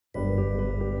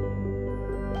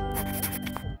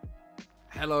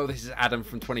Hello, this is Adam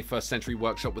from 21st Century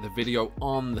Workshop with a video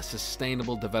on the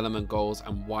Sustainable Development Goals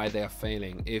and why they are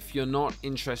failing. If you're not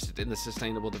interested in the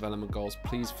Sustainable Development Goals,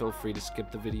 please feel free to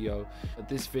skip the video.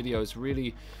 This video is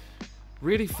really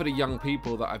for the young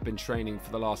people that I've been training for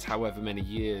the last however many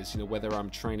years. You know, whether I'm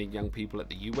training young people at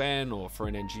the UN or for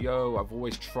an NGO, I've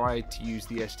always tried to use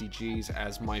the SDGs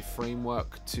as my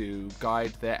framework to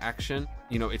guide their action.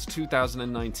 You know, it's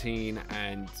 2019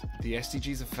 and the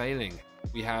SDGs are failing.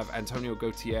 We have Antonio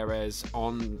Gutierrez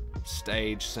on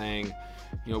stage saying,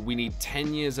 you know, we need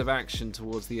 10 years of action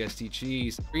towards the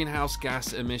SDGs. Greenhouse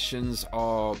gas emissions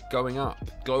are going up.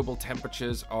 Global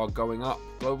temperatures are going up.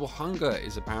 Global hunger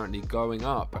is apparently going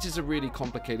up. This is a really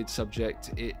complicated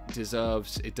subject. It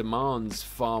demands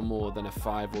far more than a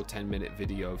 5 or 10 minute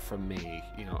video from me.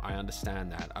 You know, I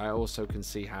understand that. I also can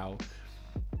see how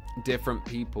different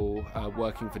people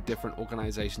working for different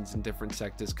organizations in different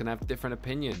sectors can have different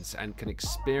opinions and can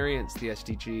experience the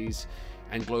SDGs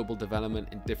and global development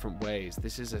in different ways.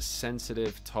 This is a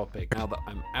sensitive topic. Now that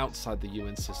I'm outside the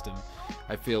UN system,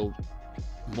 I feel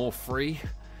more free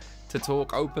to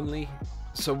talk openly.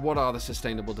 So what are the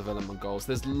Sustainable Development Goals?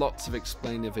 There's lots of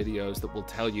explainer videos that will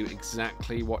tell you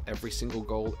exactly what every single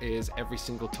goal is, every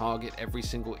single target, every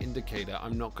single indicator.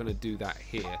 I'm not going to do that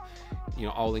here. You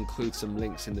know, I'll include some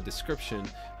links in the description,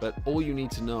 but all you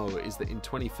need to know is that in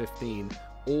 2015,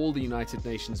 all the United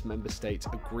Nations member states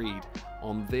agreed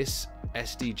on this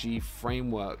SDG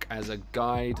framework as a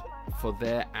guide for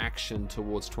their action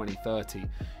towards 2030.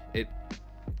 It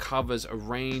covers a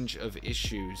range of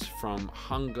issues from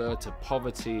hunger to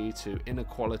poverty to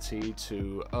inequality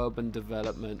to urban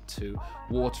development to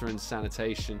water and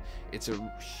sanitation. It's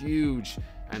a huge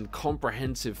and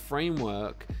comprehensive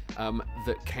framework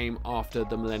that came after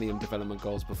the Millennium Development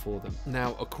Goals before them.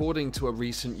 Now, according to a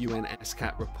recent UN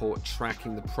SCAT report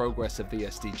tracking the progress of the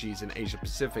SDGs in Asia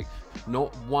Pacific,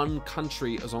 not one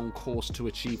country is on course to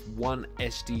achieve one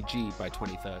SDG by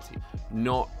 2030.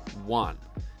 Not one.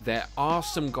 There are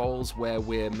some goals where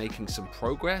we're making some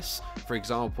progress. For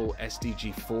example,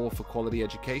 SDG 4 for quality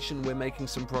education, we're making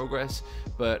some progress,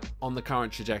 but on the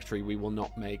current trajectory, we will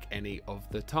not make any of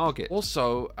the target.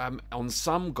 Also, on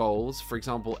some goals, for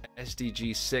example,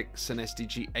 SDG 6 and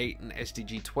SDG 8 and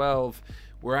SDG 12,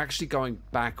 we're actually going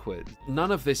backward.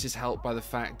 None of this is helped by the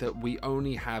fact that we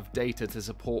only have data to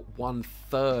support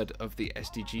 1/3 of the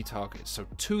SDG targets. So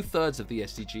 2/3 of the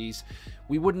SDGs,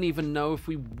 we wouldn't even know if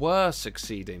we were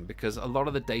succeeding because a lot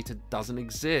of the data doesn't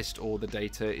exist or the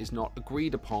data is not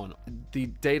agreed upon. The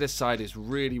data side is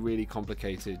really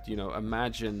complicated. You know,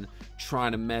 imagine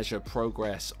trying to measure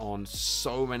progress on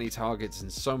so many targets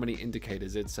and so many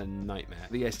indicators. It's a nightmare.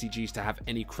 The SDGs to have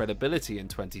any credibility in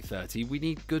 2030, we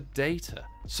need good data.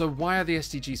 So why are the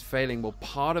SDGs failing? Well,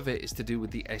 part of it is to do with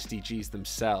the SDGs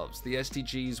themselves. The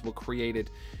SDGs were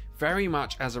created very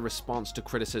much as a response to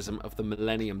criticism of the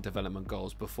Millennium Development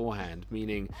Goals beforehand,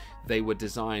 meaning they were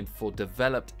designed for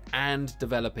developed and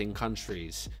developing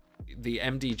countries. The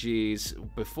MDGs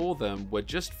before them were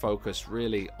just focused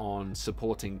really on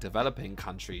supporting developing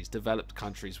countries. Developed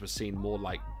countries were seen more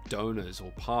like donors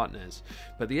or partners,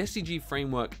 but the SDG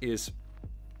framework is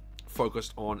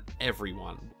focused on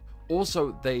everyone.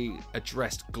 Also, they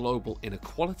addressed global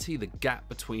inequality, the gap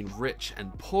between rich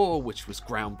and poor, which was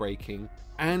groundbreaking.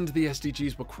 And the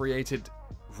SDGs were created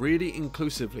really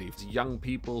inclusively for young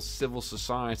people, civil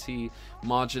society,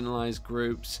 marginalized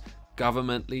groups,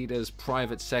 government leaders,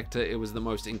 private sector. It was the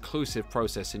most inclusive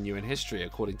process in UN history,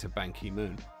 according to Ban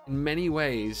Ki-moon. In many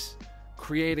ways,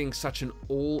 creating such an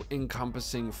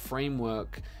all-encompassing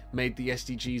framework made the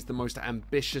SDGs the most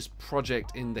ambitious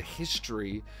project in the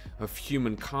history of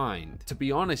humankind. To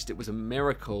be honest, it was a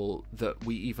miracle that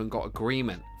we even got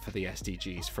agreement for the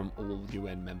SDGs from all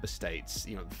UN member states.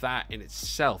 You know, that in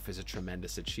itself is a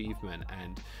tremendous achievement.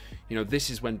 And, you know, this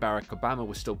is when Barack Obama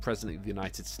was still president of the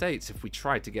United States. If we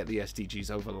tried to get the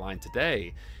SDGs over the line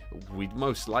today, we'd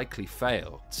most likely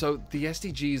fail. So the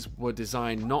SDGs were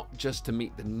designed not just to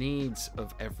meet the needs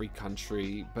of every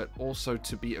country, but also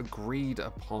to be agreed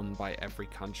upon by every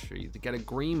country. To get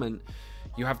agreement,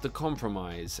 you have to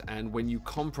compromise, and when you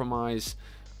compromise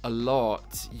a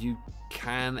lot, you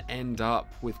can end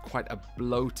up with quite a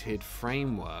bloated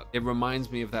framework. It reminds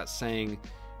me of that saying,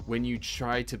 when you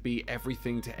try to be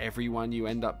everything to everyone, you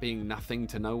end up being nothing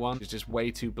to no one. It's just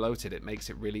way too bloated. It makes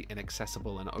it really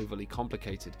inaccessible and overly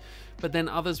complicated. But then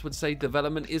others would say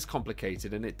development is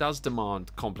complicated and it does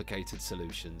demand complicated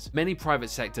solutions. Many private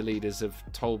sector leaders have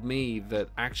told me that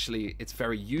actually it's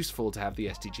very useful to have the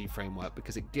SDG framework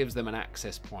because it gives them an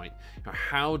access point. Now,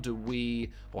 how do we,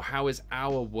 or how is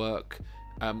our work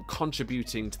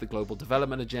contributing to the global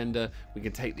development agenda. We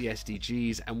can take the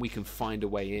SDGs and we can find a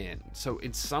way in. So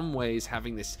in some ways,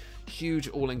 having this huge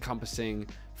all-encompassing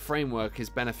framework is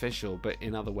beneficial, but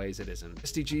in other ways it isn't.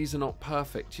 SDGs are not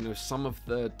perfect. You know, some of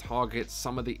the targets,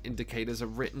 some of the indicators are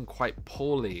written quite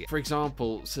poorly. For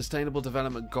example, Sustainable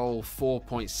Development Goal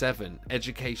 4.7,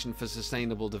 education for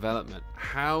sustainable development.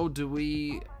 How do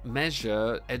we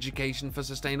measure education for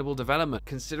sustainable development?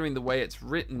 Considering the way it's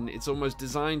written, it's almost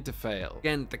designed to fail.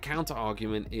 Again, the counter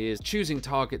argument is choosing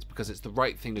targets because it's the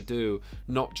right thing to do,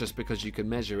 not just because you can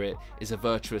measure it, is a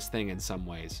virtuous thing in some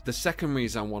ways. The second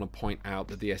reason I want to point out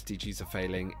that the SDGs are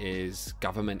failing is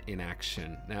government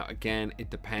inaction. Now, again, it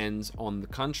depends on the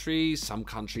country. Some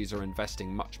countries are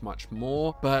investing much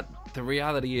more, but the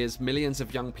reality is millions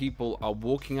of young people are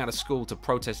walking out of school to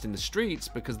protest in the streets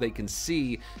because they can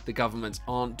see the governments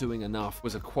aren't doing enough. It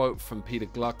was a quote from Peter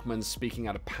Gluckman speaking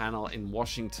at a panel in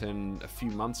Washington a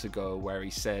few months ago where he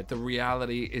said, the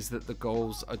reality is that the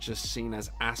goals are just seen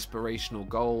as aspirational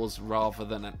goals rather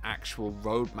than an actual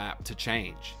roadmap to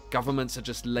change. Governments are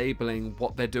just labeling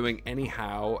what they're doing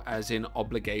anyhow as in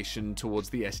obligation towards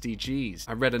the SDGs.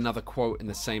 I read another quote in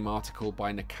the same article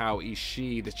by Nakao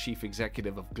Ishii, the chief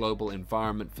executive of Global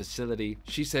Environment Facility.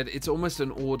 She said, it's almost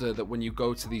an order that when you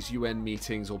go to these UN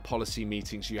meetings or policy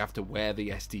meetings, you have to wear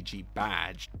the SDG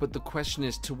badge. But the question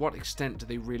is, to what extent do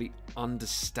they really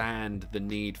understand the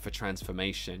need for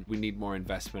transformation? We need more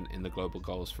investment in the global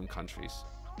goals from countries.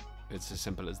 It's as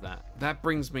simple as that. That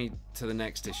brings me to the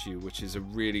next issue, which is a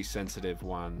really sensitive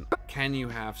one. Can you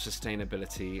have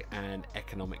sustainability and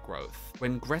economic growth?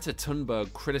 When Greta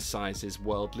Thunberg criticizes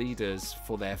world leaders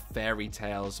for their fairy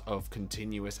tales of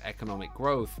continuous economic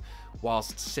growth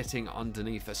whilst sitting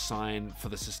underneath a sign for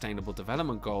the Sustainable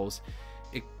Development Goals,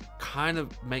 it kind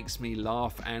of makes me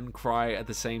laugh and cry at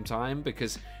the same time,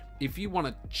 because if you want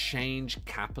to change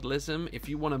capitalism, if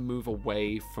you want to move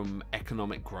away from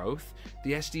economic growth,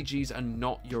 the SDGs are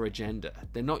not your agenda.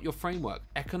 They're not your framework.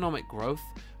 Economic growth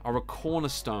are a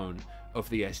cornerstone of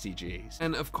the SDGs.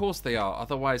 And of course they are,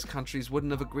 otherwise countries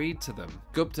wouldn't have agreed to them.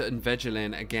 Gupta and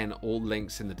Vegilin, again, all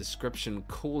links in the description,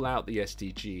 call out the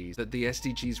SDGs, that the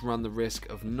SDGs run the risk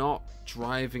of not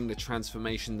driving the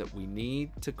transformation that we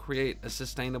need to create a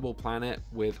sustainable planet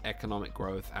with economic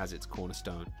growth as its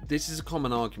cornerstone. This is a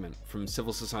common argument from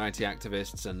civil society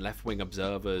activists and left-wing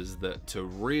observers that to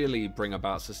really bring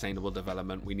about sustainable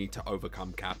development, we need to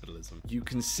overcome capitalism. You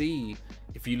can see,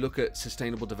 if you look at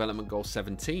Sustainable Development Goal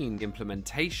 17,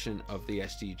 implementation of the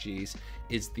SDGs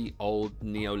is the old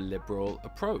neoliberal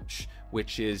approach,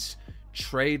 which is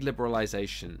trade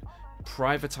liberalization,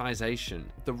 privatization,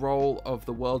 the role of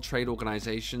the World Trade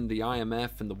Organization, the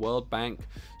IMF and the World Bank,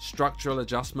 structural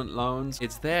adjustment loans.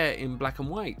 It's there in black and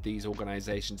white. These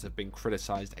organizations have been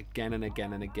criticized again and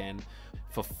again and again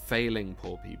for failing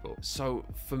poor people. So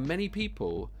for many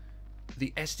people,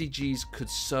 the SDGs could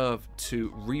serve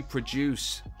to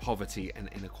reproduce poverty and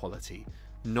inequality,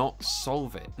 not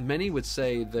solve it. Many would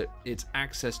say that it's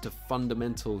access to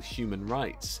fundamental human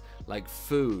rights like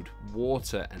food,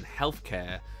 water, and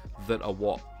healthcare that are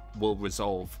what will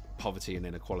resolve poverty and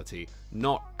inequality,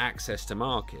 not access to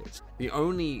markets. The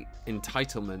only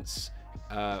entitlements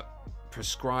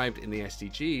prescribed in the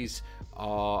SDGs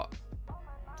are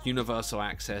universal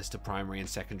access to primary and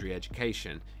secondary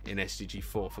education in SDG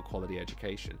 4 for quality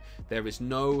education. There is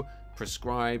no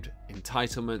prescribed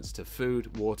entitlements to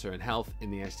food, water, and health in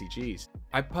the SDGs.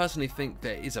 I personally think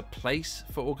there is a place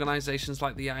for organizations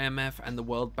like the IMF and the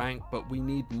World Bank, but we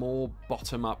need more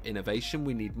bottom-up innovation.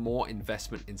 We need more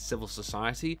investment in civil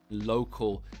society,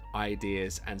 local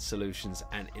ideas and solutions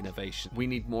and innovation. We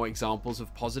need more examples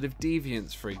of positive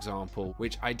deviance, for example,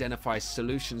 which identifies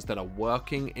solutions that are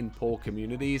working in poor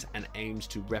communities and aims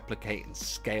to replicate and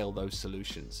scale those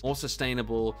solutions. More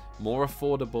sustainable, more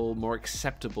affordable, more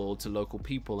acceptable to local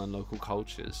people and local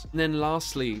cultures. And then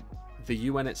lastly, the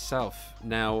UN itself.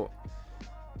 Now,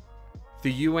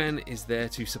 the UN is there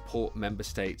to support member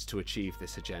states to achieve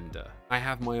this agenda. I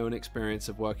have my own experience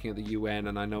of working at the UN,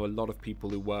 and I know a lot of people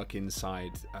who work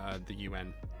inside the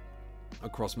UN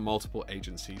across multiple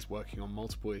agencies working on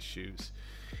multiple issues.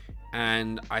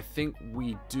 And I think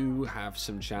we do have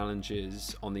some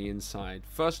challenges on the inside.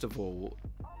 First of all,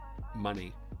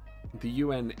 money. The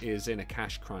UN is in a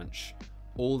cash crunch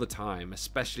all the time,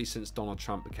 especially since Donald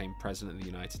Trump became president of the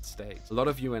United States. A lot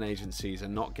of UN agencies are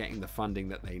not getting the funding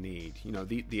that they need. You know,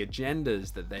 the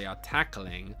agendas that they are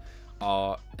tackling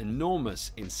are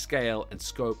enormous in scale and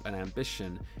scope and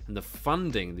ambition, and the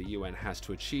funding the UN has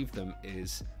to achieve them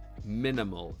is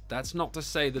minimal. That's not to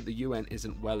say that the UN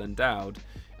isn't well endowed,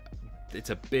 It's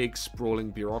a big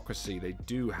sprawling bureaucracy. They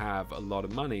do have a lot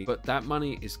of money, but that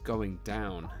money is going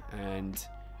down, and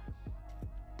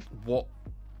what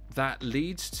that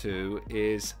leads to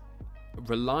is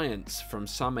reliance from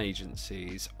some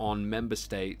agencies on member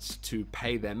states to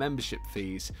pay their membership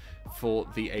fees for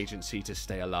the agency to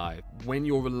stay alive. When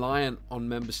you're reliant on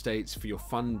member states for your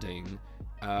funding,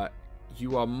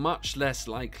 you are much less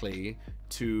likely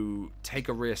to take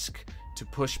a risk, to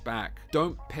push back.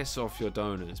 Don't piss off your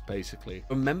donors, basically.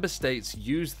 Member states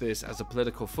use this as a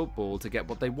political football to get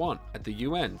what they want at the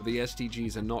UN. The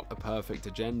SDGs are not a perfect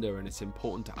agenda, and it's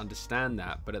important to understand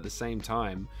that, but at the same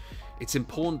time, it's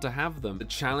important to have them. The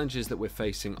challenges that we're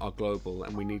facing are global,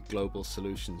 and we need global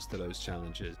solutions to those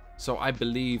challenges. So I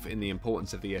believe in the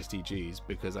importance of the SDGs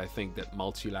because I think that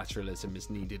multilateralism is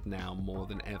needed now more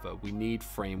than ever. We need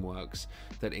frameworks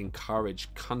that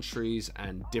encourage countries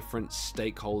and different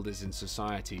stakeholders in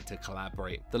society to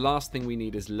collaborate. The last thing we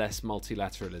need is less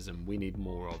multilateralism. We need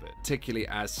more of it, particularly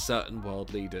as certain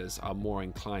world leaders are more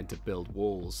inclined to build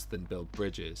walls than build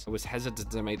bridges. I was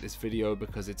hesitant to make this video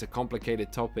because it's a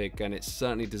complicated topic, and it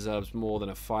certainly deserves more than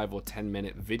a 5 or 10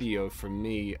 minute video from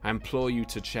me. I implore you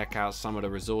to check out some of the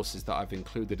resources that I've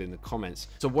included in the comments.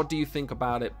 So what do you think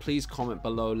about it? Please comment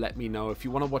below, let me know. If you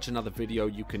want to watch another video,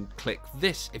 you can click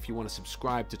this. If you want to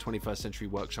subscribe to 21st Century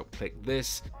Workshop, click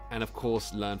this. And of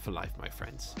course, learn for life, my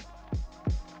friends.